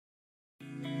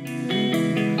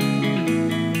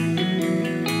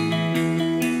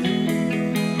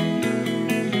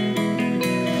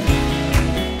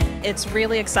It's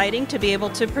really exciting to be able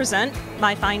to present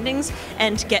my findings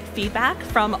and get feedback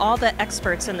from all the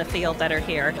experts in the field that are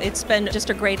here. It's been just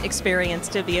a great experience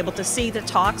to be able to see the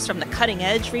talks from the cutting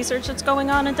edge research that's going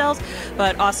on in DELS,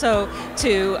 but also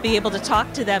to be able to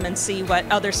talk to them and see what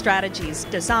other strategies,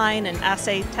 design and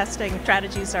assay testing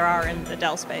strategies there are in the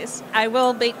DEL space. I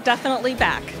will be definitely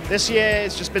back. This year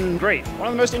it's just been great. One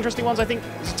of the most interesting ones, I think,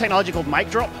 is a technology called mic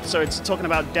drop. So it's talking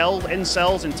about DEL in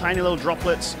cells in tiny little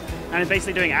droplets, and it's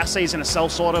basically doing assays in a cell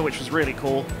sorter, which was really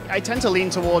cool. I tend to lean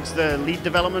towards the lead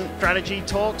development strategy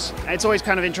talks. It's always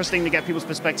kind of interesting to get people's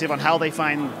perspective on how they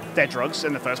find their drugs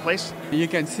in the first place. You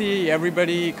can see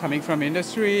everybody coming from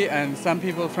industry and some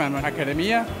people from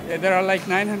academia. There are like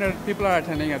 900 people are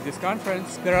attending at this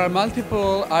conference. There are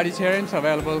multiple auditoriums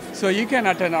available, so you can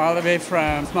attend all the way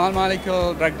from small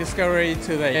molecule drug discovery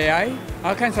to the AI.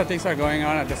 All kinds of things are going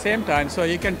on at the same time, so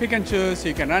you can pick and choose.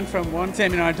 You can run from one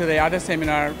seminar to the other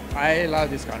seminar. I love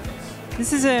this conference.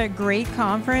 This is a great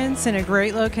conference in a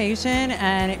great location,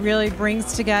 and it really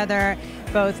brings together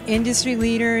both industry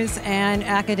leaders and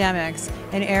academics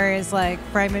in areas like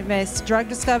fragment-based drug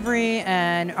discovery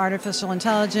and artificial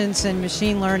intelligence and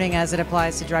machine learning as it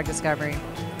applies to drug discovery.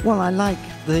 Well, I like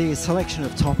the selection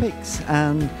of topics,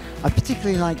 and I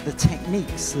particularly like the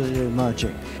techniques that are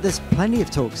emerging. There's plenty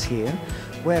of talks here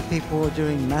where people are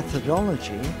doing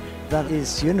methodology that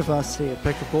is universally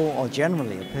applicable or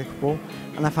generally applicable,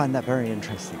 and I find that very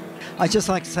interesting. I'd just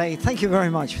like to say thank you very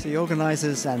much to the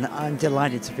organizers, and I'm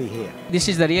delighted to be here. This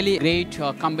is the really great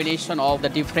combination of the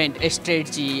different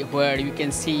strategy where you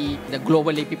can see the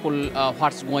globally people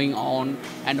what's going on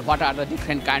and what are the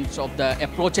different kinds of the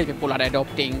approaches people are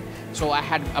adopting. So I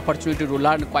had opportunity to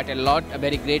learn quite a lot, a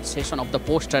very great session of the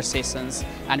poster sessions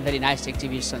and very nice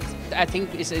exhibitions. I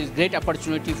think it's a great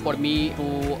opportunity for me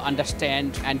to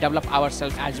understand and develop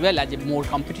ourselves as well as more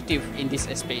competitive in this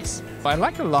space. I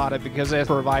like a lot of it because it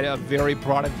provides a very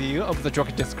broad view of the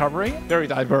drug discovery, very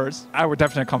diverse. I would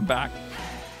definitely come back.